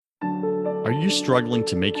Are you struggling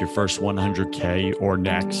to make your first 100K or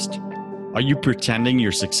next? Are you pretending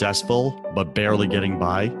you're successful but barely getting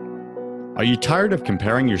by? Are you tired of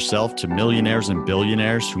comparing yourself to millionaires and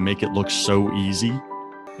billionaires who make it look so easy?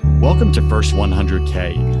 Welcome to First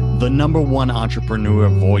 100K, the #1 entrepreneur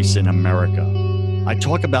voice in America. I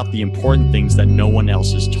talk about the important things that no one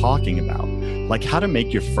else is talking about, like how to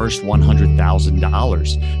make your first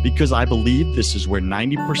 $100,000, because I believe this is where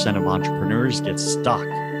 90% of entrepreneurs get stuck.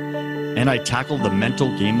 And I tackle the mental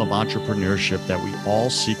game of entrepreneurship that we all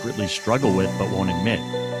secretly struggle with but won't admit.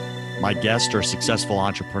 My guests are successful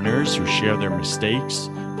entrepreneurs who share their mistakes,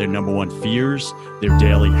 their #1 fears, their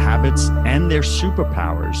daily habits, and their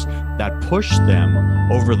superpowers that push them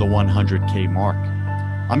over the 100K mark.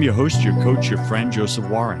 I'm your host, your coach, your friend, Joseph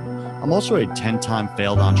Warren. I'm also a 10-time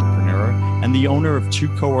failed entrepreneur and the owner of 2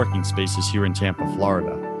 co-working spaces here in Tampa,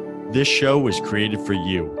 Florida. This show was created for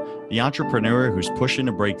you, the entrepreneur who's pushing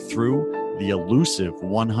to break through the elusive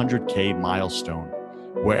 100K milestone.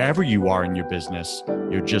 Wherever you are in your business,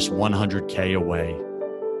 you're just 100K away.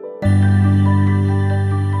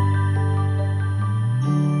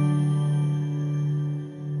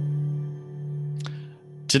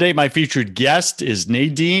 Today, my featured guest is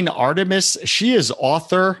Nadine Artemis. She is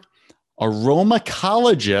author,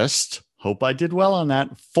 aromacologist, hope I did well on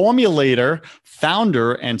that, formulator,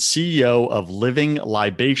 founder, and CEO of Living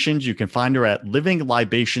Libations. You can find her at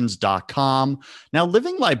livinglibations.com. Now,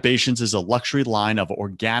 Living Libations is a luxury line of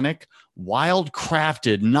organic,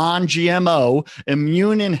 wild-crafted, non-GMO,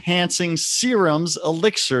 immune-enhancing serums,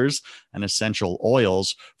 elixirs, and essential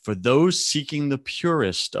oils for those seeking the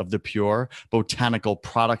purest of the pure botanical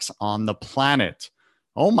products on the planet.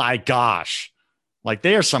 Oh my gosh. Like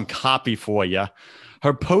they are some copy for you.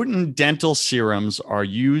 Her potent dental serums are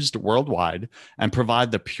used worldwide and provide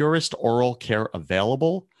the purest oral care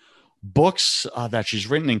available. Books that she's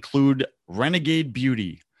written include Renegade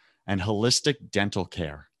Beauty and Holistic Dental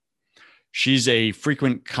Care. She's a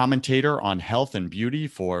frequent commentator on health and beauty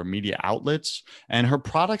for media outlets, and her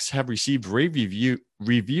products have received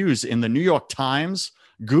reviews in the New York Times,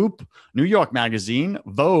 Goop, New York Magazine,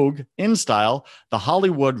 Vogue, InStyle, The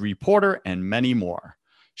Hollywood Reporter, and many more.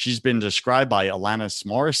 She's been described by Alanis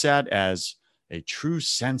Morissette as a true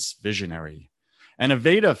sense visionary. And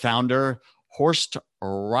Aveda founder Horst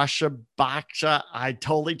Rashabaksha, I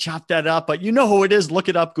totally chopped that up, but you know who it is. Look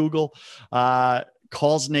it up, Google.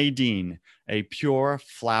 Calls Nadine a pure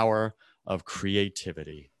flower of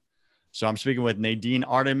creativity. So I'm speaking with Nadine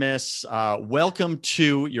Artemis. Welcome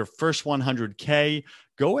to your first 100K.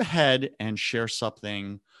 Go ahead and share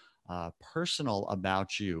something personal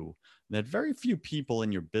about you that very few people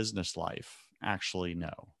in your business life actually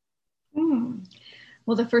know.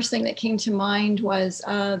 Well, the first thing that came to mind was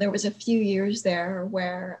there was a few years there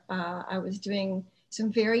where I was doing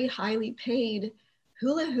some very highly paid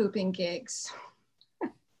hula hooping gigs,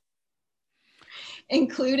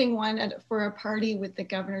 including one for a party with the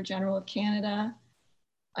Governor General of Canada.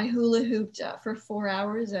 I hula hooped for 4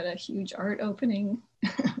 hours at a huge art opening.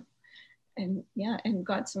 And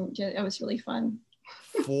got some, it was really fun.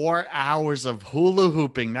 4 hours of hula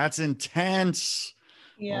hooping. That's intense.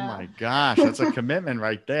 Yeah. Oh my gosh. That's a commitment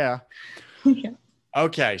right there. Yeah.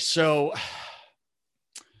 Okay. So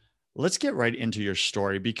let's get right into your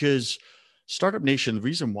story, because Startup Nation, the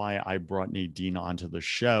reason why I brought Nadine onto the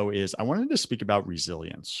show is I wanted to speak about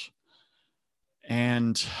resilience.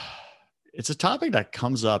 And it's a topic that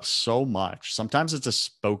comes up so much. Sometimes it's a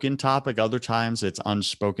spoken topic. Other times it's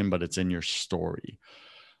unspoken, but it's in your story.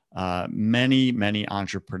 Many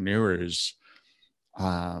entrepreneurs,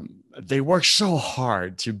 they work so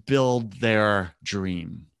hard to build their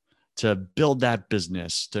dream, to build that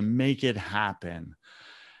business, to make it happen.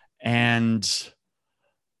 And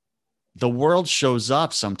the world shows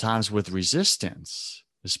up sometimes with resistance,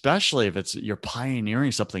 especially if you're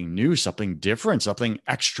pioneering something new, something different, something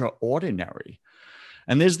extraordinary.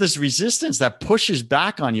 And there's this resistance that pushes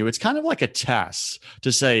back on you. It's kind of like a test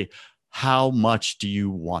to say, how much do you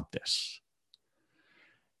want this?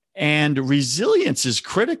 And resilience is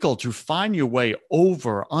critical to find your way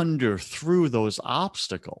over, under, through those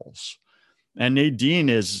obstacles. And Nadine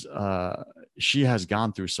she has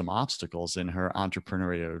gone through some obstacles in her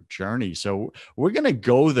entrepreneurial journey. So we're going to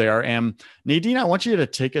go there. And Nadine, I want you to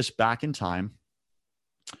take us back in time.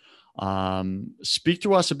 Speak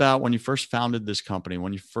to us about when you first founded this company,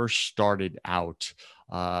 when you first started out,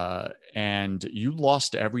 and you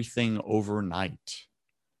lost everything overnight.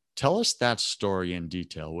 Tell us that story in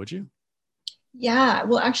detail, would you? Yeah,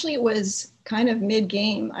 well, actually, it was kind of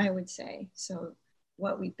mid-game, I would say. So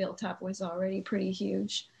what we built up was already pretty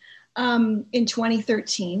huge. In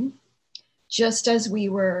 2013, just as we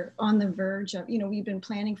were on the verge of, we've been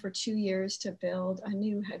planning for 2 years to build a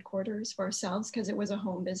new headquarters for ourselves because it was a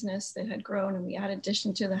home business that had grown and we had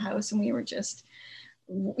addition to the house and we were just,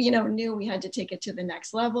 knew we had to take it to the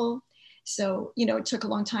next level. So, it took a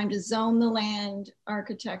long time to zone the land,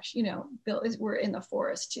 architecture, we're in the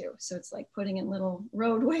forest too. So it's like putting in little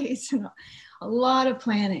roadways and a lot of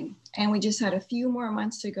planning. And we just had a few more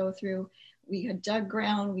months to go through. We had dug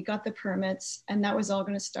ground, we got the permits, and that was all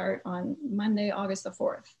going to start on Monday, August the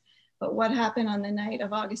 4th. But what happened on the night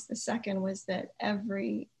of August the 2nd was that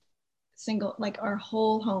every single, our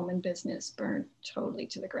whole home and business burned totally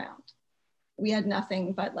to the ground. We had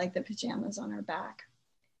nothing but the pajamas on our back.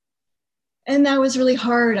 And that was really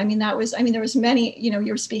hard. There was many,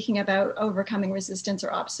 you were speaking about overcoming resistance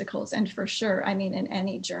or obstacles. And for sure, in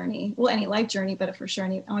any journey, any life journey, but for sure,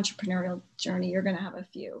 any entrepreneurial journey, you're going to have a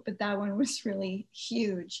few. But that one was really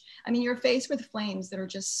huge. You're faced with flames that are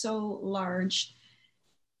just so large,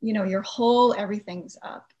 your whole everything's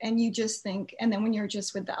up. And you just think, and then when you're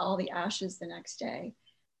just with all the ashes the next day,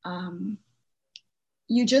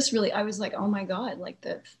 you just really, I was like, oh my God,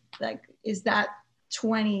 is that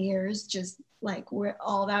 20 years just where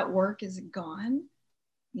all that work is gone,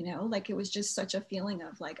 it was just such a feeling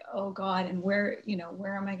of oh God, and where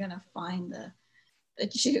am I going to find the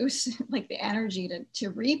juice, the energy to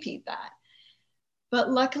repeat that. But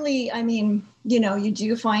luckily, you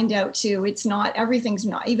do find out too, everything's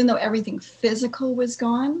not, even though everything physical was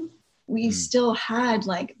gone, we still had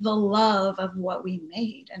the love of what we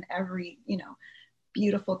made, and every,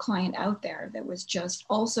 beautiful client out there that was just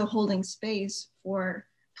also holding space for,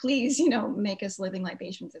 please, make us living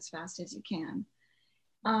libations as fast as you can.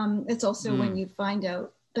 It's also when you find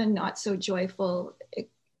out the not so joyful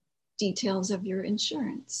details of your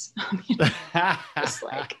insurance. It's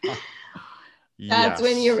that's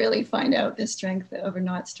when you really find out the strength of, or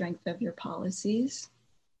not strength of, your policies.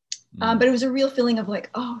 But it was a real feeling of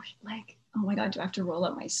oh my God, do I have to roll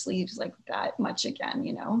up my sleeves that much again,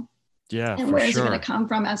 Yeah, and for where is sure. it going to come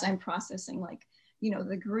from as I'm processing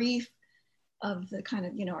the grief of the kind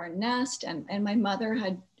of our nest, and my mother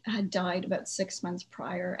had died about 6 months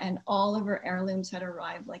prior, and all of her heirlooms had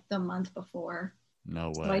arrived the month before.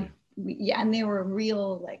 No way. So and they were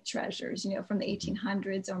real treasures, from the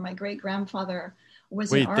 1800s. Or my great grandfather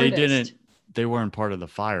was an artist. They weren't part of the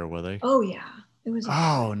fire, were they? Oh yeah, it was. No.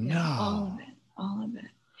 All of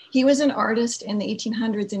it. He was an artist in the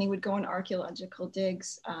 1800s, and he would go on archaeological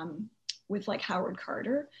digs with Howard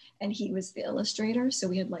Carter, and he was the illustrator. So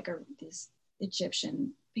we had these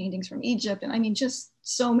Egyptian paintings from Egypt, and just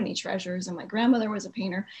so many treasures. And my grandmother was a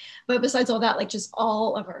painter, but besides all that, just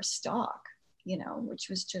all of our stock, which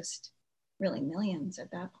was just really millions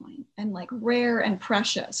at that point, and rare and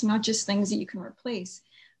precious, not just things that you can replace,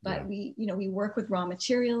 but we work with raw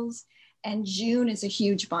materials. And June is a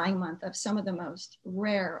huge buying month of some of the most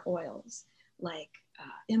rare oils,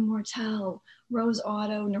 Immortelle, Rose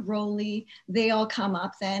Otto, Neroli. They all come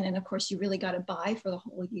up then. And of course, you really got to buy for the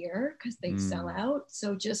whole year because they sell out.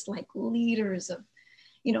 So just liters of,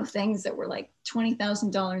 things that were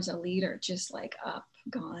 $20,000 a liter, just up,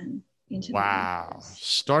 gone into wow.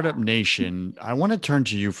 Startup Nation, I want to turn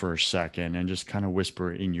to you for a second and just kind of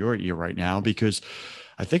whisper in your ear right now, because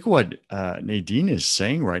I think what Nadine is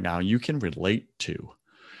saying right now, you can relate to.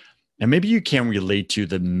 And maybe you can't relate to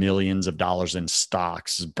the millions of dollars in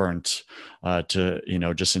stocks burnt to,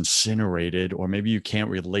 just incinerated, or maybe you can't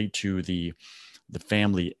relate to the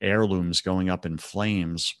family heirlooms going up in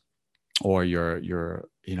flames, or your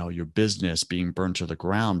business being burned to the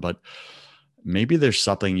ground. But maybe there's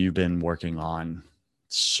something you've been working on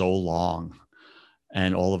so long,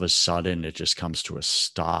 and all of a sudden it just comes to a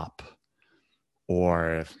stop.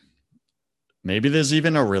 Or maybe there's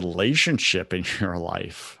even a relationship in your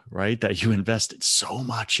life, right, that you invested so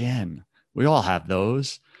much in. We all have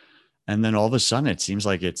those. And then all of a sudden it seems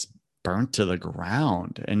like it's burnt to the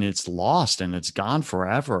ground, and it's lost, and it's gone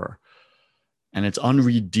forever, and it's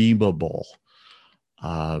unredeemable.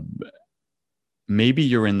 Maybe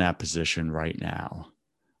you're in that position right now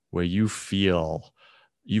where you feel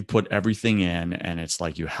you put everything in, and it's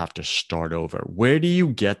like you have to start over. Where do you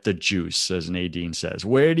get the juice, as Nadine says?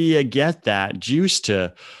 Where do you get that juice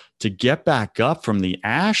to get back up from the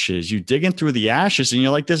ashes? You digging through the ashes and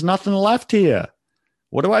you're like, there's nothing left here.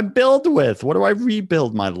 What do I build with? What do I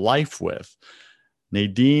rebuild my life with?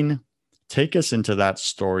 Nadine, take us into that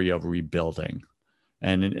story of rebuilding.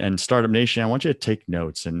 And Startup Nation, I want you to take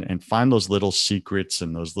notes and find those little secrets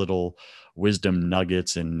and those little wisdom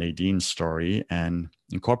nuggets in Nadine's story and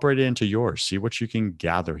incorporate it into yours. See what you can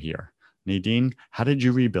gather here. Nadine, how did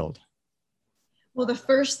you rebuild? Well, the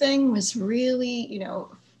first thing was really,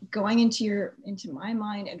 going into my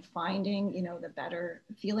mind and finding, you know, the better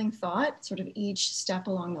feeling thought sort of each step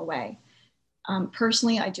along the way.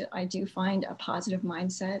 Personally, I do find a positive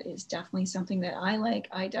mindset is definitely something that I like.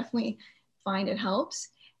 I definitely find it helps.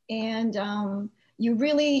 And you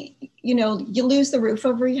really, you know, you lose the roof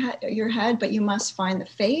over your head, but you must find the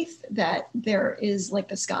faith that there is, like,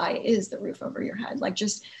 the sky is the roof over your head. Like,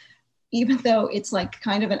 just even though it's like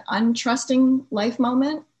kind of an untrusting life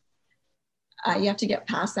moment, you have to get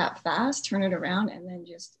past that fast, turn it around, and then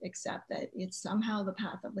just accept that it's somehow the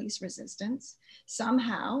path of least resistance.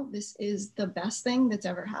 Somehow this is the best thing that's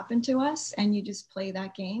ever happened to us. And you just play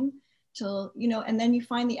that game till, you know, and then you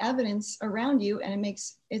find the evidence around you, and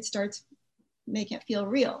it starts making it feel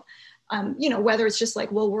real. You know, whether it's just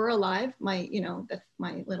like, well, we're alive, my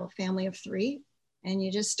little family of 3, and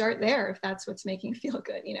you just start there if that's what's making you feel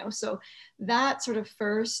good, you know. So that sort of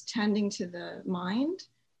first tending to the mind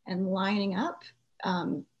and lining up,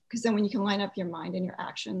 because then when you can line up your mind and your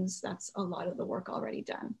actions, that's a lot of the work already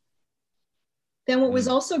done. Then what was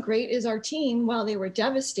also great is our team, while they were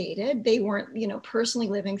devastated, they weren't, you know, personally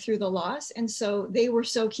living through the loss. And so they were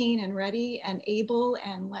so keen and ready and able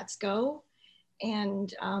and let's go. And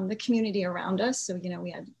the community around us. So, you know,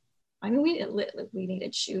 we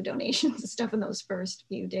needed shoe donations and stuff in those first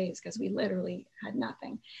few days because we literally had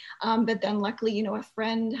nothing. But then luckily, you know, a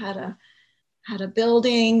friend had a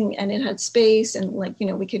building and it had space, and, like, you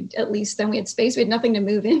know, we could at least, then we had space, we had nothing to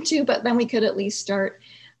move into, but then we could at least start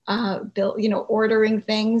ordering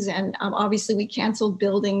things. And obviously we canceled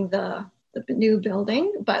building the new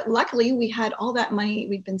building, but luckily we had all that money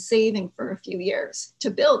we'd been saving for a few years to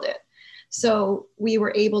build it. So we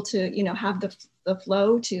were able to, you know, have the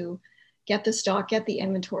flow to get the stock, get the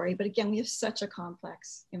inventory. But again, we have such a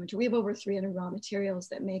complex inventory. We have over 300 raw materials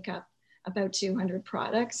that make up about 200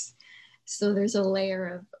 products. So there's a layer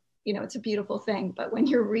of, you know, it's a beautiful thing, but when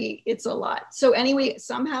it's a lot. So anyway,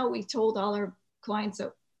 somehow we told all our clients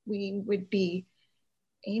that we would be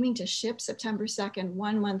aiming to ship September 2nd,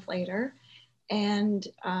 1 month later. And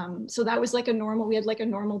so that was like we had like a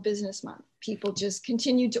normal business month. People just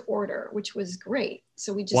continued to order, which was great.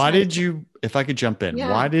 So we just— if I could jump in,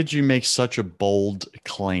 why did you make such a bold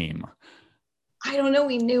claim? I don't know.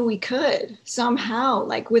 We knew we could somehow,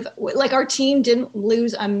 like our team didn't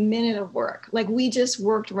lose a minute of work. Like, we just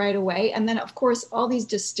worked right away. And then of course, all these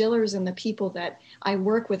distillers and the people that I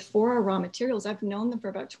work with for our raw materials, I've known them for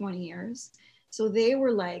about 20 years. So they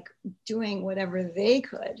were like doing whatever they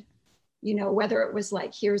could, you know, whether it was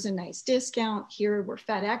like, here's a nice discount, here we're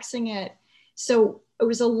FedExing it. So it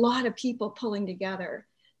was a lot of people pulling together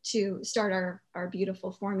to start our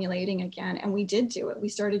beautiful formulating again. And we did do it. We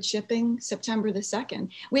started shipping September the 2nd.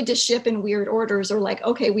 We had to ship in weird orders, or like,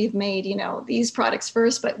 okay, we've made, you know, these products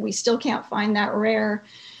first, but we still can't find that rare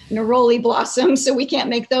neroli blossom, so we can't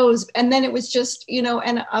make those. And then it was just, you know,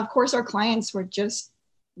 and of course our clients were just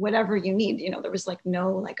whatever you need, you know, there was like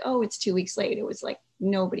no, like, oh, it's 2 weeks late. It was like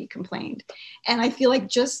nobody complained. And I feel like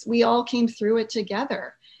just we all came through it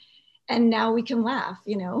together, and now we can laugh,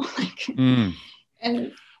 you know, like,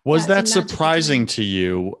 and was that surprising to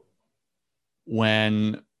you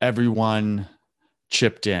when everyone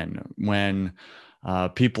chipped in, when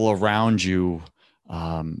people around you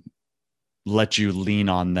let you lean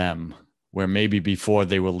on them, where maybe before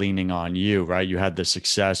they were leaning on you, right? You had the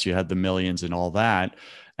success, you had the millions and all that.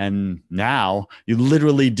 And now you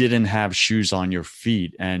literally didn't have shoes on your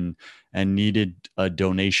feet and needed a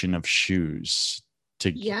donation of shoes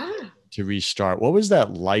to restart. What was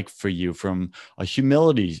that like for you from a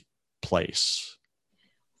humility place?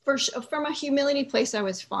 From a humility place, I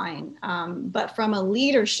was fine. But from a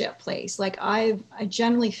leadership place, like I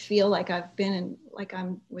generally feel like I've been in, like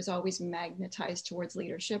was always magnetized towards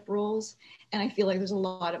leadership roles. And I feel like there's a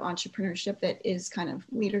lot of entrepreneurship that is kind of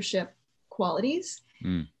leadership qualities.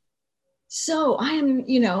 So I am,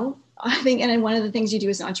 you know, I think, and then one of the things you do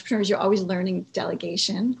as an entrepreneur is you're always learning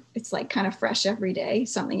delegation. It's like kind of fresh every day,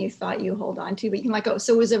 something you thought you hold on to, but you can let go.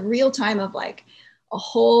 So it was a real time of like, a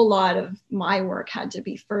whole lot of my work had to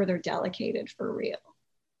be further delegated for real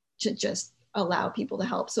to just allow people to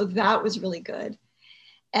help. So that was really good.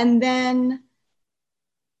 And then,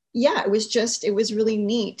 it was really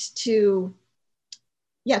neat to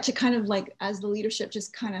kind of like, as the leadership,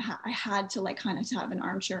 just kind of, I had to like kind of to have an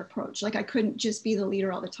armchair approach. Like I couldn't just be the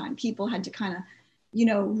leader all the time. People had to kind of, you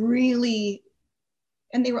know, really,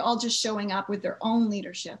 and they were all just showing up with their own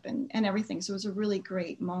leadership and everything. So it was a really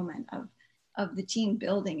great moment of the team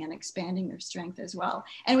building and expanding their strength as well.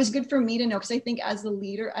 And it was good for me to know, because I think as the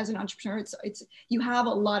leader, as an entrepreneur, it's you have a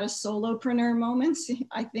lot of solopreneur moments.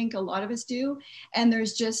 I think a lot of us do. And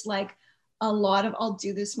there's just like a lot of, I'll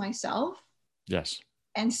do this myself. Yes.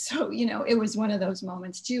 And so, you know, it was one of those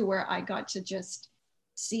moments too, where I got to just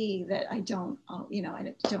see that I don't, you know,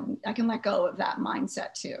 I can let go of that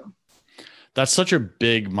mindset too. That's such a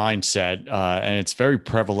big mindset, and it's very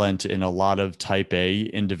prevalent in a lot of type A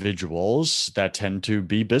individuals that tend to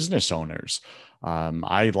be business owners.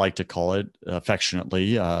 I like to call it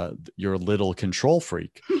affectionately, your little control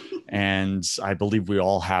freak. And I believe we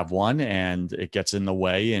all have one, and it gets in the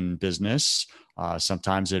way in business.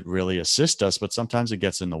 Sometimes it really assists us, but sometimes it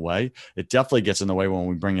gets in the way. It definitely gets in the way when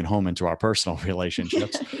we bring it home into our personal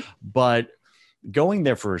relationships. But going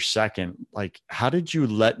there for a second, like, how did you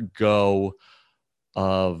let go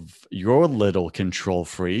of your little control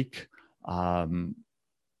freak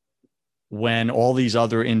when all these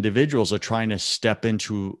other individuals are trying to step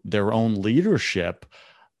into their own leadership?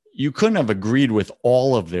 You couldn't have agreed with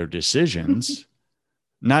all of their decisions.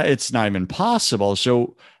 It's not even possible.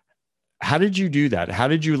 So how did you do that? How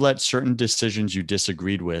did you let certain decisions you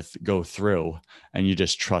disagreed with go through and you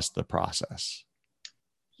just trust the process?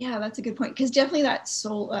 Yeah, that's a good point. Because definitely that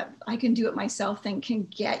soul, I can do it myself thing can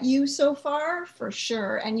get you so far for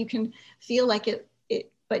sure. And you can feel like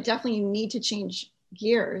but definitely you need to change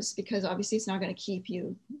gears, because obviously it's not going to keep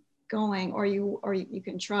you going, or you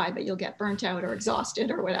can try, but you'll get burnt out or exhausted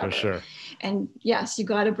or whatever. For sure. And yes, you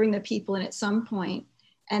got to bring the people in at some point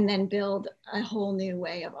and then build a whole new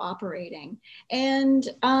way of operating. And,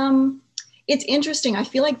 it's interesting. I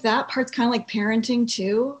feel like that part's kind of like parenting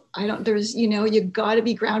too. You got to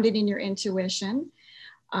be grounded in your intuition.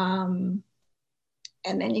 And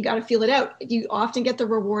then you got to feel it out. You often get the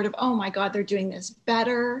reward of, oh my God, they're doing this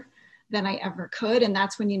better than I ever could. And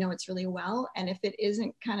that's when you know it's really well. And if it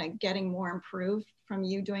isn't kind of getting more improved from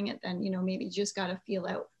you doing it, then, you know, maybe you just got to feel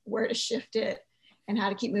out where to shift it and how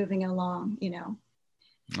to keep moving along, you know.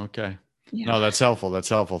 Okay. Yeah. No, that's helpful. That's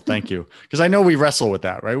helpful. Thank you. Because I know we wrestle with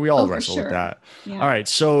that, right? We all wrestle with that. Yeah. All right.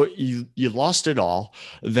 So you lost it all.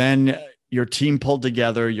 Then your team pulled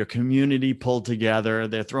together, your community pulled together.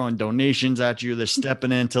 They're throwing donations at you. They're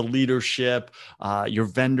stepping into leadership. Your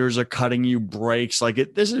vendors are cutting you breaks.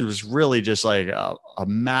 This is really just like a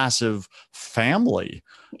massive family.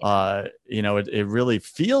 It really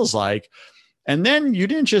feels like. And then you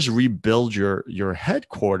didn't just rebuild your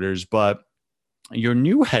headquarters, but your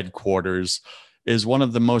new headquarters is one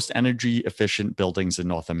of the most energy efficient buildings in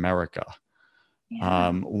North America.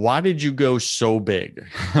 Yeah. Why did you go so big?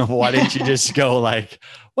 Why didn't you just go like,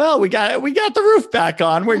 well, we got the roof back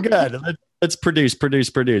on. We're good. Let's produce.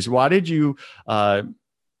 Why'd you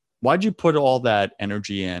put all that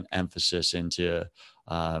energy and emphasis into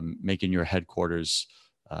making your headquarters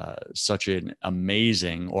such an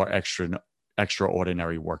amazing or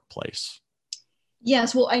extraordinary workplace?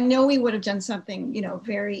 Yes, well, I know we would have done something, you know,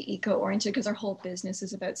 very eco-oriented, because our whole business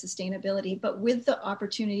is about sustainability. But with the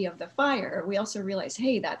opportunity of the fire, we also realized,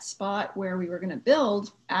 hey, that spot where we were going to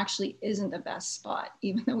build actually isn't the best spot,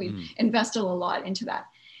 even though we've invested a lot into that.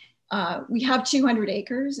 We have 200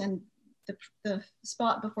 acres, and the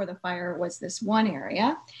spot before the fire was this one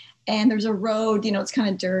area. And there's a road, you know, it's kind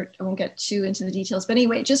of dirt. I won't get too into the details. But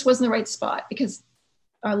anyway, it just wasn't the right spot because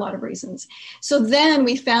a lot of reasons. So then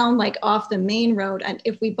we found, like, off the main road, and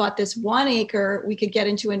if we bought this 1 acre, we could get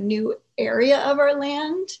into a new area of our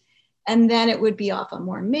land, and then it would be off a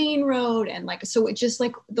more main road. And so it just,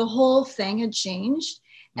 like, the whole thing had changed.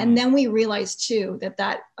 And then we realized too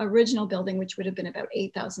that original building, which would have been about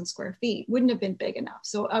 8,000 square feet, wouldn't have been big enough.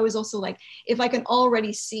 So I was also like, if I can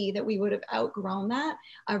already see that we would have outgrown that,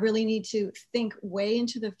 I really need to think way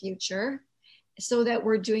into the future, so that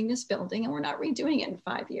we're doing this building and we're not redoing it in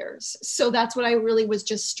 5 years. So that's what I really was,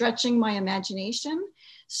 just stretching my imagination,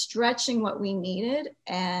 stretching what we needed.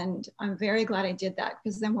 And I'm very glad I did that,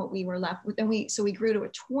 because then what we were left with, we grew to a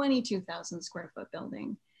 22,000 square foot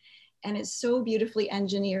building. And it's so beautifully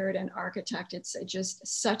engineered and architected. It's just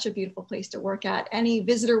such a beautiful place to work at. Any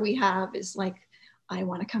visitor we have is like, I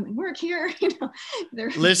want to come and work here. You know,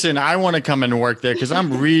 listen, I want to come and work there, because I'm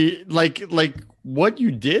like what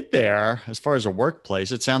you did there as far as a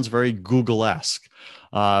workplace. It sounds very Google-esque.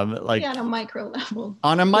 On a micro level.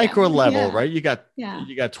 On a micro level, right? You got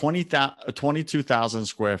 22,000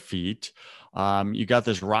 square feet. You got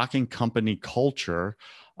this rocking company culture.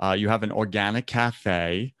 You have an organic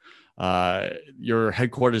cafe. Your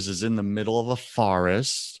headquarters is in the middle of a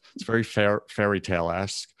forest. It's very fairy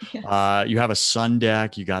tale-esque. Yes. You have a sun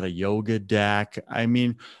deck. You got a yoga deck. I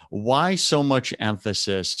mean, why so much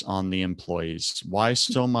emphasis on the employees? Why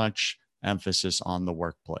so much emphasis on the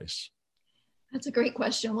workplace? That's a great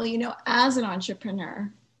question. Well, you know, as an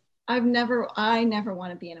entrepreneur, I never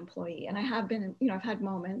want to be an employee. And I have been, you know, I've had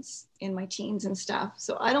moments in my teens and stuff.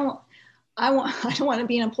 So I I don't want to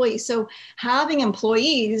be an employee. So having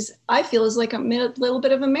employees, I feel is like a little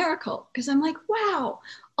bit of a miracle, because I'm like, wow,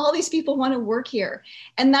 all these people want to work here.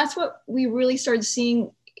 And that's what we really started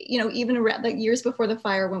seeing, even around like years before the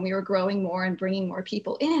fire, when we were growing more and bringing more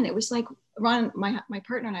people in. It was like Ron, my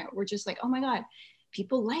partner and I were just like, oh my God,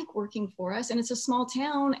 people like working for us. And it's a small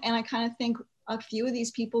town. And I kind of think a few of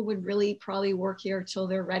these people would really probably work here till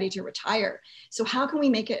they're ready to retire. So how can we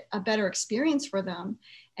make it a better experience for them?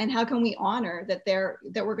 And how can we honor that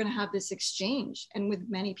we're going to have this exchange, and with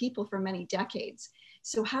many people for many decades?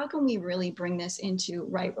 So how can we really bring this into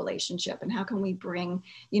right relationship? And how can we bring,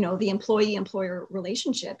 the employee-employer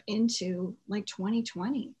relationship into like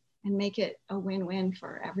 2020 and make it a win-win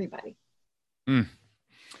for everybody? Mm.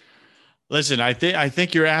 Listen, I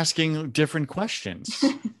think you're asking different questions,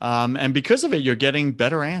 and because of it, you're getting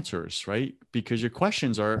better answers, right? Because your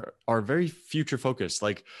questions are very future focused.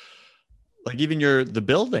 Like even the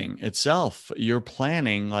building itself, you're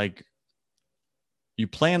planning, like you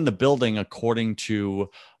plan the building according to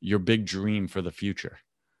your big dream for the future,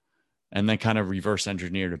 and then kind of reverse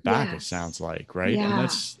engineered it back. Yes. It sounds like, right? Yeah. And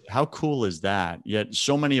that's, how cool is that? Yet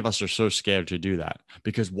so many of us are so scared to do that,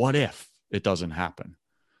 because what if it doesn't happen?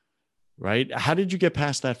 Right? How did you get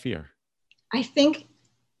past that fear? I think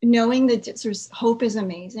knowing that there's hope is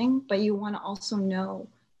amazing, but you want to also know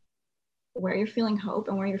where you're feeling hope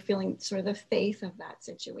and where you're feeling sort of the faith of that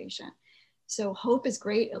situation. So hope is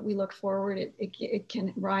great. We look forward. It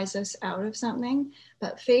can rise us out of something,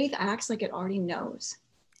 but faith acts like it already knows.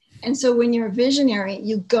 And so when you're a visionary,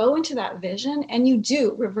 you go into that vision and you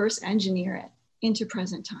do reverse engineer it into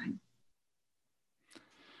present time.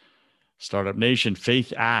 Startup Nation,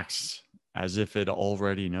 faith acts as if it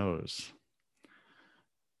already knows.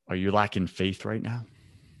 Are you lacking faith right now?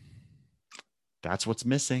 That's what's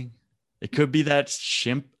missing. It could be that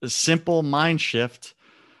simple mind shift.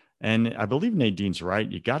 And I believe Nadine's right.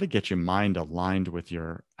 You got to get your mind aligned with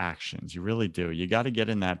your actions. You really do. You got to get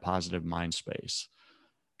in that positive mind space.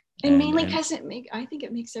 And mainly because I think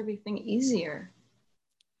it makes everything easier.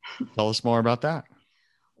 Tell us more about that.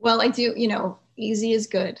 Well, I do, easy is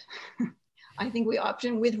good. I think we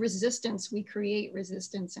often, with resistance, we create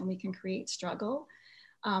resistance and we can create struggle.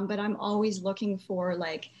 But I'm always looking for,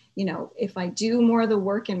 like, if I do more of the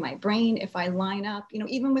work in my brain, if I line up,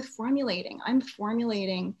 even with formulating, I'm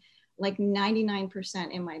formulating like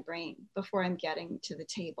 99% in my brain before I'm getting to the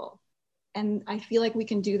table. And I feel like we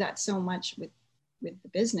can do that so much with the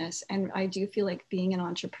business. And I do feel like being an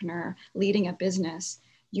entrepreneur, leading a business,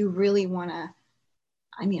 you really want to,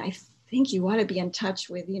 I think you want to be in touch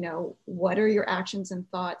with, what are your actions and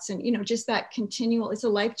thoughts, and, just that continual, it's a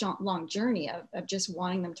lifelong journey of just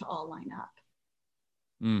wanting them to all line up.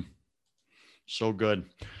 So good.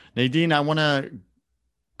 Nadine, I want to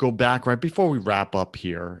go back right before we wrap up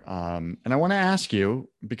here. And I want to ask you,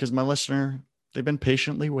 because my listener, they've been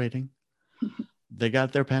patiently waiting. They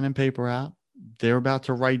got their pen and paper out. They're about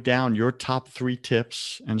to write down your top 3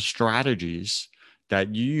 tips and strategies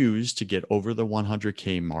that you use to get over the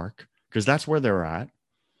 100K mark, because that's where they're at.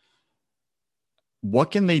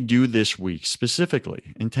 What can they do this week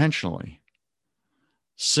specifically, intentionally?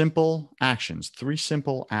 Simple actions, 3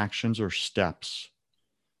 simple actions or steps.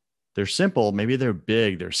 They're simple. Maybe they're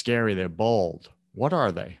big, they're scary, they're bold. What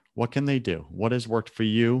are they? What can they do? What has worked for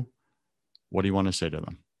you? What do you want to say to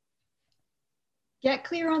them? Get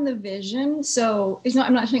clear on the vision. So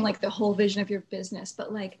I'm not saying like the whole vision of your business,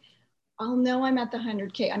 but like, I'll know I'm at the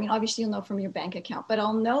 100K. Obviously you'll know from your bank account, but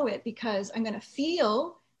I'll know it because I'm going to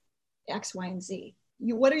feel X, Y, and Z.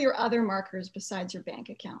 What are your other markers besides your bank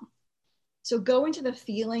account? So go into the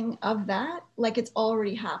feeling of that like it's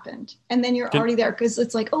already happened. And then you're already there, because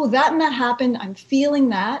it's like, oh, that and that happened. I'm feeling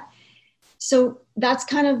that. So that's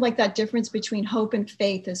kind of like that difference between hope and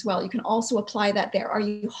faith as well. You can also apply that there. Are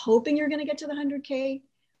you hoping you're going to get to the 100K?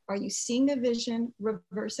 Are you seeing the vision,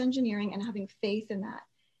 reverse engineering, and having faith in that?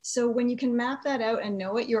 So when you can map that out and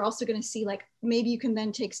know it, you're also going to see, like, maybe you can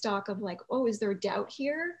then take stock of like, oh, is there doubt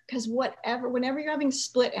here? Because whenever you're having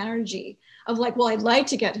split energy of like, well, I'd like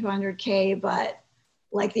to get to 100K, but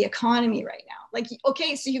like the economy right now, like,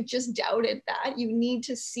 okay, so you've just doubted that. You need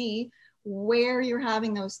to see where you're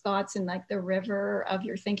having those thoughts in like the river of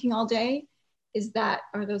your thinking all day.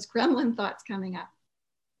 Are those gremlin thoughts coming up?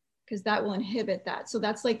 Because that will inhibit that. So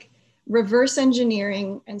that's like reverse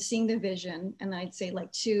engineering and seeing the vision. And I'd say like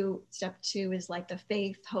step 2 is like the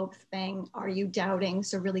faith, hope thing. Are you doubting?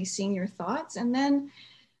 So really seeing your thoughts. And then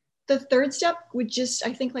the 3rd step would just,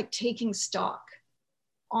 I think, like taking stock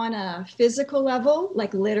on a physical level.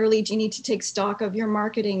 Like literally, do you need to take stock of your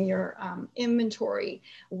marketing, your inventory?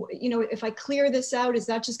 If I clear this out, is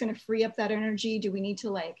that just going to free up that energy? Do we need to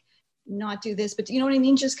like not do this, but you know what I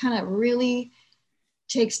mean? Just kind of really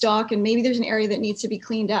take stock, and maybe there's an area that needs to be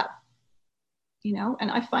cleaned up, you know?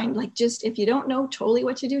 And I find like, just if you don't know totally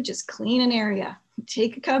what to do, just clean an area,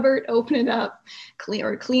 take a cupboard, open it up,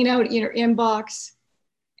 clean out your inbox,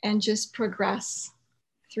 and just progress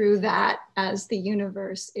through that as the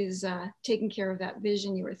universe is taking care of that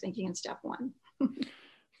vision you were thinking in step one.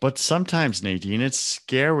 But sometimes, Nadine, it's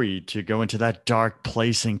scary to go into that dark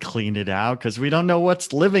place and clean it out because we don't know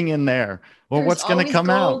what's living in there or what's going to come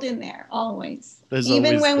out. There's always gold in there, always. There's Even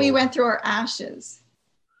always when we gold. went through our ashes,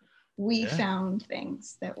 we found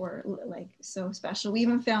things that were like so special. We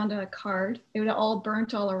even found a card. It was all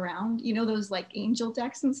burnt all around. You know, those like angel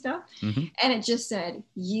decks and stuff. Mm-hmm. And it just said,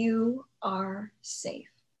 "You are safe."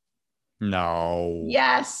 No.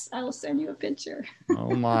 Yes, I will send you a picture.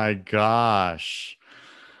 Oh my gosh.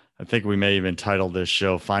 I think we may even title this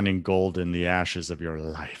show Finding Gold in the Ashes of Your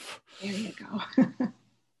Life. There you go.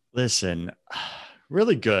 Listen,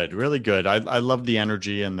 really good, really good. I love the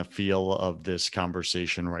energy and the feel of this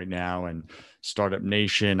conversation right now. And Startup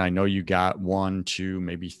Nation, I know you got 1, 2,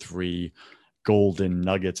 maybe 3 golden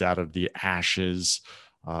nuggets out of the ashes,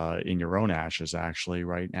 in your own ashes actually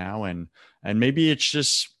right now. And maybe it's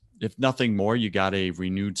just, if nothing more, you got a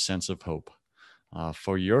renewed sense of hope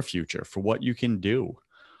for your future, for what you can do.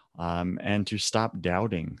 And to stop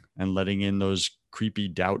doubting and letting in those creepy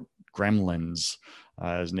doubt gremlins,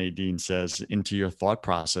 as Nadine says, into your thought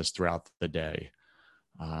process throughout the day.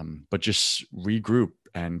 But just regroup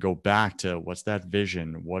and go back to what's that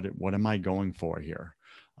vision? What am I going for here?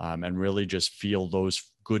 And really just feel those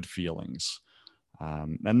good feelings.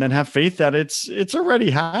 And then have faith that it's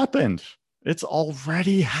already happened. It's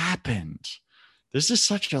already happened. This is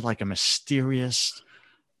such a mysterious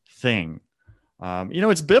thing.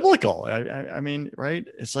 It's biblical. I mean, right?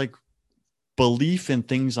 It's like belief in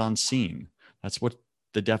things unseen. That's what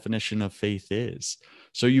the definition of faith is.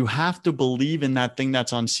 So you have to believe in that thing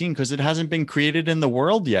that's unseen because it hasn't been created in the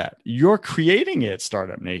world yet. You're creating it,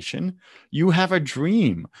 Startup Nation. You have a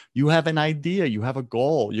dream. You have an idea. You have a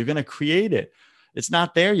goal. You're going to create it. It's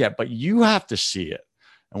not there yet, but you have to see it.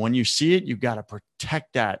 And when you see it, you got to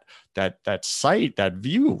protect that sight, that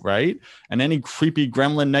view, right? And any creepy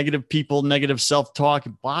gremlin, negative people, negative self-talk,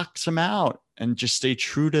 box them out and just stay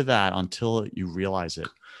true to that until you realize it.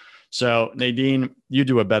 So Nadine, you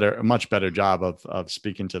do a much better job of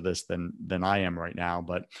speaking to this than I am right now.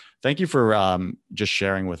 But thank you for just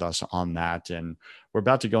sharing with us on that. And we're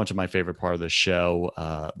about to go into my favorite part of the show,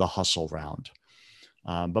 the hustle round.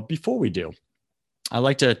 But before we do, I'd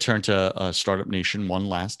like to turn to Startup Nation one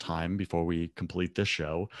last time before we complete this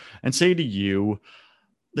show and say to you,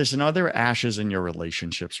 listen, are there ashes in your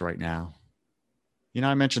relationships right now?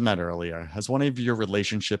 I mentioned that earlier. Has one of your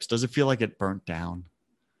relationships, does it feel like it burnt down?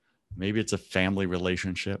 Maybe it's a family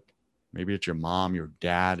relationship. Maybe it's your mom, your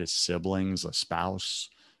dad, his siblings, a spouse.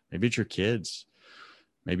 Maybe it's your kids.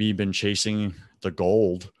 Maybe you've been chasing the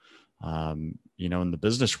gold, in the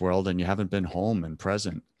business world, and you haven't been home and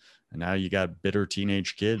present. And now you got bitter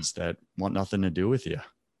teenage kids that want nothing to do with you.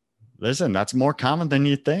 Listen, that's more common than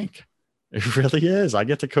you think. It really is. I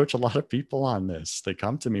get to coach a lot of people on this. They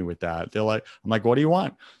come to me with that. I'm like, what do you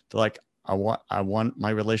want? They're like, I want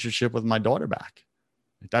my relationship with my daughter back.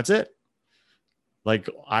 That's it. Like,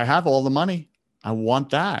 I have all the money. I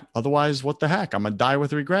want that. Otherwise, what the heck? I'm going to die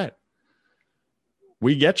with regret.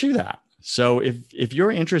 We get you that. So if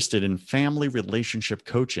you're interested in family relationship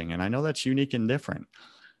coaching, and I know that's unique and different,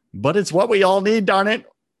 but it's what we all need, darn it.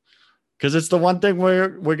 Because it's the one thing we're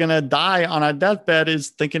going to die on our deathbed is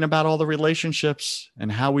thinking about all the relationships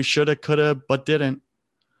and how we shoulda, coulda, but didn't.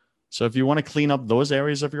 So if you want to clean up those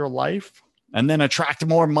areas of your life and then attract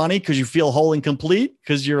more money because you feel whole and complete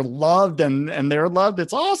because you're loved and they're loved,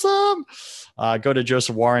 it's awesome. Go to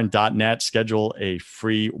josephwarren.net, schedule a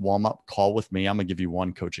free warm-up call with me. I'm going to give you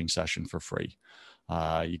one coaching session for free.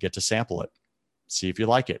 You get to sample it. See if you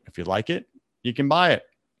like it. If you like it, you can buy it.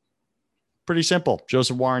 Pretty simple.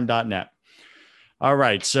 josephwarren.net. All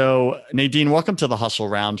right. So Nadine, welcome to the hustle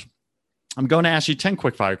round. I'm going to ask you 10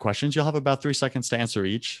 quick fire questions. You'll have about 3 seconds to answer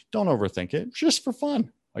each. Don't overthink it. Just for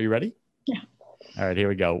fun. Are you ready? Yeah. All right, here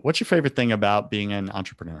we go. What's your favorite thing about being an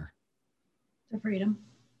entrepreneur? The freedom.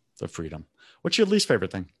 The freedom. What's your least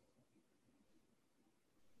favorite thing?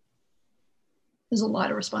 There's a lot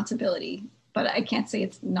of responsibility, but I can't say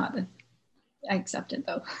it's not. I accept it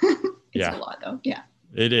though. It's a lot though. Yeah.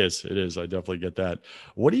 It is. It is. I definitely get that.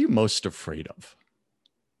 What are you most afraid of?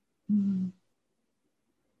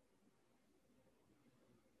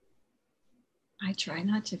 I try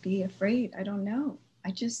not to be afraid. I don't know.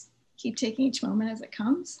 I just keep taking each moment as it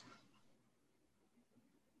comes.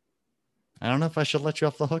 I don't know if I should let you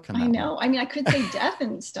off the hook on that. I know. I mean, I could say death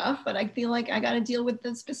and stuff, but I feel like I got to deal with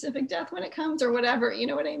the specific death when it comes or whatever. You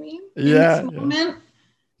know what I mean? Yeah. In this moment,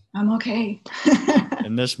 I'm okay.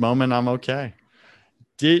 In this moment, I'm okay.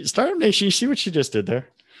 Startup Nation, you see what she just did there?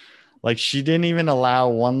 Like, she didn't even allow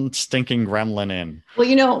one stinking gremlin in. Well,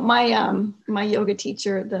 you know, my yoga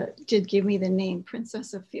teacher did give me the name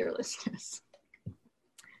Princess of Fearlessness.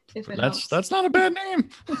 If it helps. That's not a bad name.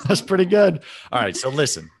 That's pretty good. All right. So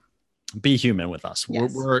listen, be human with us.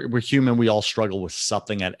 Yes. We're human. We all struggle with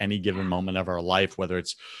something at any given moment of our life, whether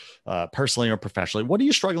it's personally or professionally. What are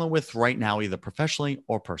you struggling with right now, either professionally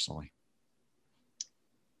or personally?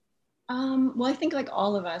 Well, I think like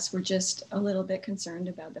all of us, we're just a little bit concerned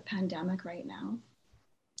about the pandemic right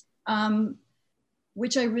now.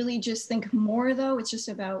 Which I really just think more though, it's just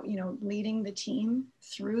about, you know, leading the team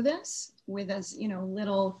through this with as, you know,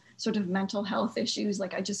 little sort of mental health issues.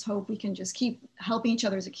 Like, I just hope we can just keep helping each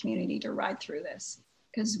other as a community to ride through this,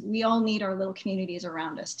 because we all need our little communities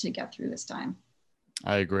around us to get through this time.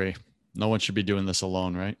 I agree. No one should be doing this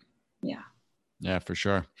alone, right? Yeah. Yeah, for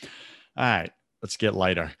sure. All right, let's get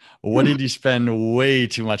lighter. What did you spend way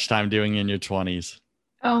too much time doing in your 20s?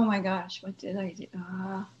 Oh my gosh, what did I do?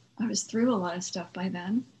 I was through a lot of stuff by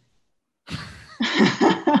then.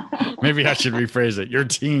 Maybe I should rephrase it. Your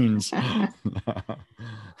teens. I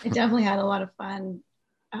definitely had a lot of fun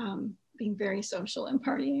being very social and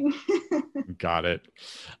partying. Got it.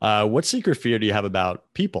 What secret fear do you have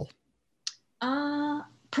about people?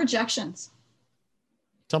 Projections.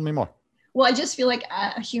 Tell me more. Well, I just feel like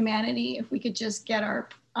humanity, if we could just get our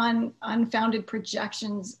unfounded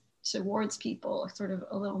projections towards people sort of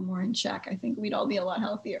a little more in check, I think we'd all be a lot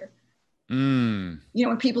healthier. You know,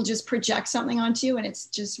 when people just project something onto you and it's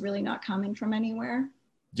just really not coming from anywhere.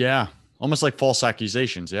 Yeah. Almost like false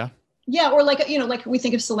accusations. Yeah. Yeah. Or like, you know, like we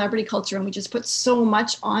think of celebrity culture and we just put so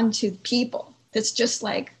much onto people that's just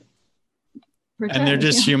like, and they're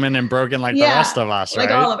just human and broken like the rest of us, like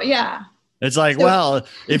right? all of it. Yeah. It's like, well,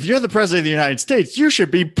 if you're the president of the United States, you should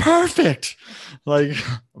be perfect. Like,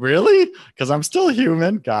 really? Because I'm still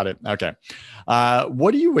human. Got it. Okay.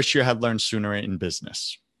 What do you wish you had learned sooner in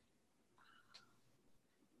business?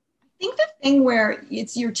 I think the thing where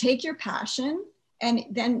it's you take your passion and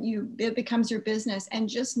then it becomes your business, and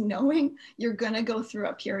just knowing you're going to go through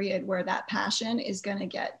a period where that passion is going to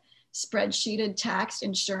get spreadsheeted, taxed,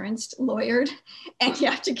 insuranced, lawyered, and you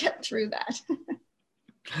have to get through that.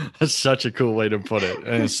 That's such a cool way to put it.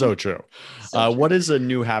 And it's so true. True. What is a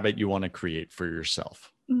new habit you want to create for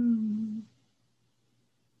yourself?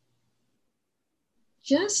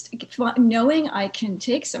 Just knowing I can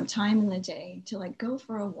take some time in the day to like go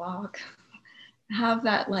for a walk, have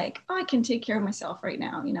that like, oh, I can take care of myself right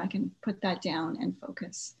now. You know, I can put that down and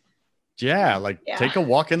focus. Yeah, like take a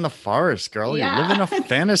walk in the forest, girl. You live in a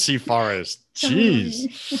fantasy forest.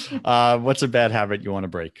 Jeez. What's a bad habit you want to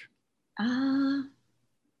break?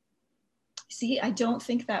 See, I don't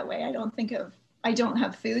think that way. I don't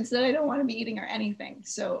have foods that I don't want to be eating or anything.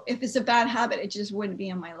 So if it's a bad habit, it just wouldn't be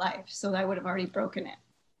in my life. So I would have already broken it.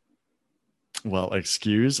 Well,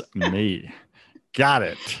 excuse me. Got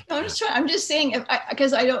it. No, I'm just saying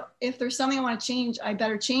if there's something I want to change, I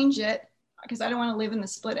better change it, because I don't want to live in the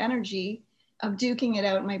split energy of duking it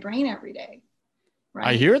out in my brain every day. Right?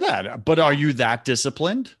 I hear that. But are you that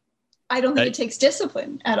disciplined? I don't think it takes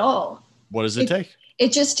discipline at all. What does it take?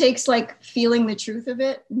 It just takes like feeling the truth of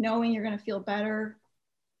it, knowing you're going to feel better,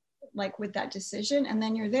 like with that decision. And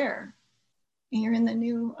then you're there and you're in the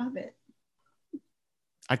new of it.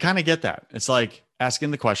 I kind of get that. It's like asking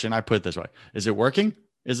the question. I put it this way. Is it working?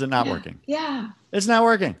 Is it not working? Yeah. It's not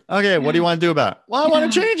working. Okay. What do you want to do about it? Well, I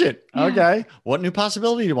want to change it. Yeah. Okay. What new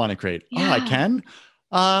possibility do you want to create? Yeah. Oh, I can.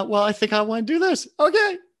 Well, I think I want to do this.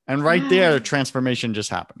 Okay. And right there, transformation just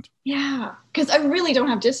happened. Yeah. Because I really don't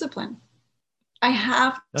have discipline. I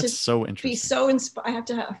have to so interesting. Be so inspired. I have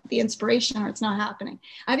to have the inspiration or it's not happening.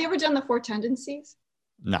 Have you ever done the 4 tendencies?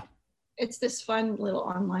 No. It's this fun little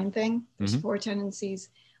online thing. There's 4 tendencies.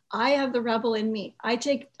 I have the rebel in me. I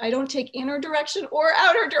don't take inner direction or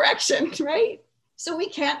outer direction, right? So we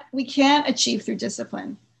can't achieve through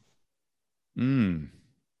discipline. Wow.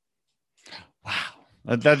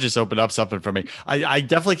 That just opened up something for me. I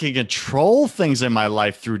definitely can control things in my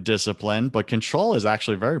life through discipline, but control is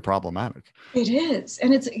actually very problematic. It is.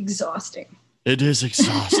 And it's exhausting. It is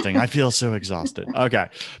exhausting. I feel so exhausted. Okay.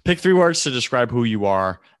 Pick 3 words to describe who you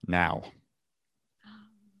are now.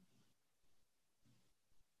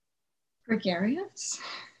 Gregarious,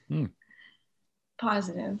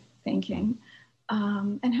 positive thinking,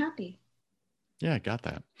 and happy. Yeah, I got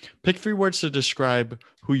that. Pick 3 words to describe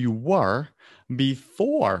who you were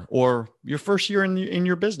before or your first year in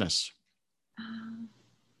your business.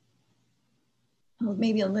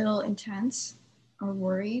 Maybe a little intense or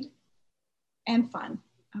worried and fun.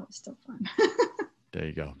 Oh, it's still fun. There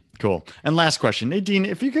you go. Cool. And last question, Nadine,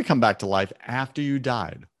 if you could come back to life after you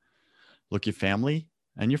died, look your family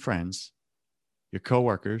and your friends, your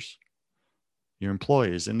coworkers, your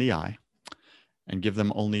employees in the eye, and give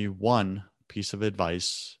them only one piece of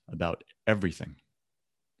advice about everything,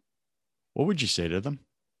 what would you say to them?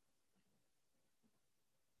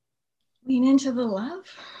 Lean into the love.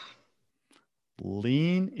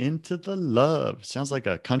 Lean into the love. Sounds like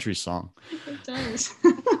a country song. It does.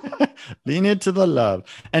 Lean into the love.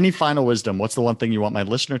 Any final wisdom? What's the one thing you want my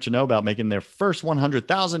listener to know about making their first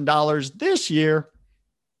 $100,000 this year?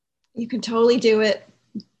 You can totally do it.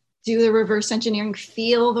 Do the reverse engineering.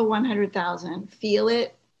 Feel the 100,000. Feel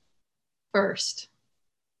it first.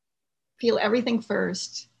 Feel everything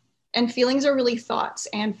first. And feelings are really thoughts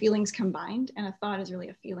and feelings combined. And a thought is really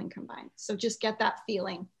a feeling combined. So just get that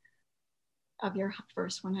feeling of your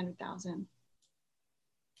first 100,000.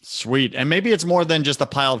 Sweet. And maybe it's more than just a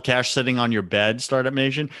pile of cash sitting on your bed, Startup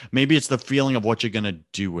Nation. Maybe it's the feeling of what you're going to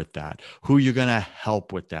do with that, who you're going to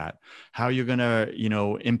help with that, how you're going to,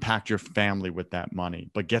 impact your family with that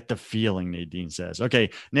money. But get the feeling, Nadine says.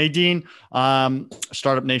 Okay, Nadine,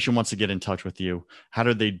 Startup Nation wants to get in touch with you. How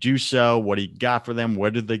do they do so? What do you got for them?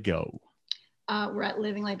 Where do they go? We're at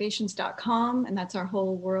livinglibations.com, and that's our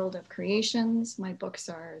whole world of creations. My books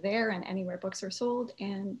are there and anywhere books are sold,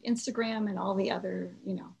 and Instagram and all the other,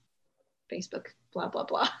 Facebook, blah, blah,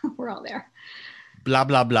 blah. We're all there. Blah,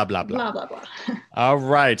 blah, blah, blah, blah. Blah, blah, blah. All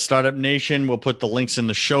right. Startup Nation, we'll put the links in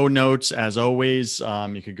the show notes. As always,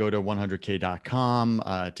 you could go to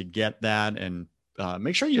 100k.com to get that, and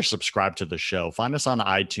make sure you're subscribed to the show. Find us on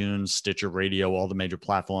iTunes, Stitcher Radio, all the major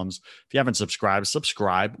platforms. If you haven't subscribed,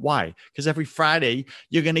 subscribe. Why? Because every Friday,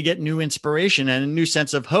 you're going to get new inspiration and a new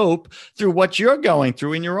sense of hope through what you're going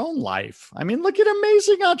through in your own life. I mean, look at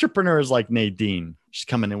amazing entrepreneurs like Nadine. She's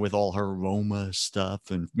coming in with all her aroma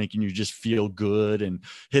stuff and making you just feel good and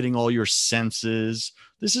hitting all your senses.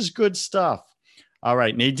 This is good stuff. All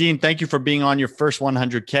right, Nadine, thank you for being on your first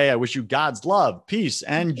 100K. I wish you God's love, peace,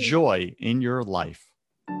 and joy in your life.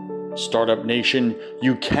 Startup Nation,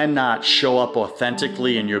 you cannot show up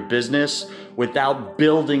authentically in your business without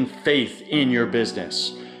building faith in your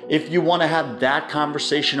business. If you want to have that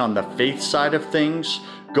conversation on the faith side of things,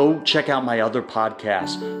 go check out my other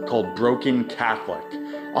podcast called Broken Catholic.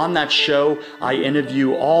 On that show, I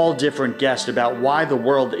interview all different guests about why the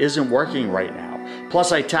world isn't working right now.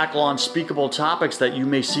 Plus, I tackle unspeakable topics that you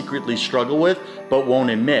may secretly struggle with, but won't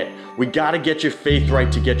admit. We got to get your faith right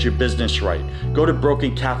to get your business right. Go to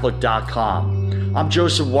brokencatholic.com. I'm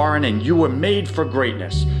Joseph Warren, and you were made for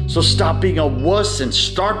greatness. So stop being a wuss and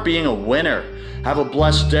start being a winner. Have a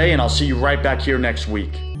blessed day, and I'll see you right back here next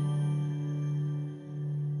week.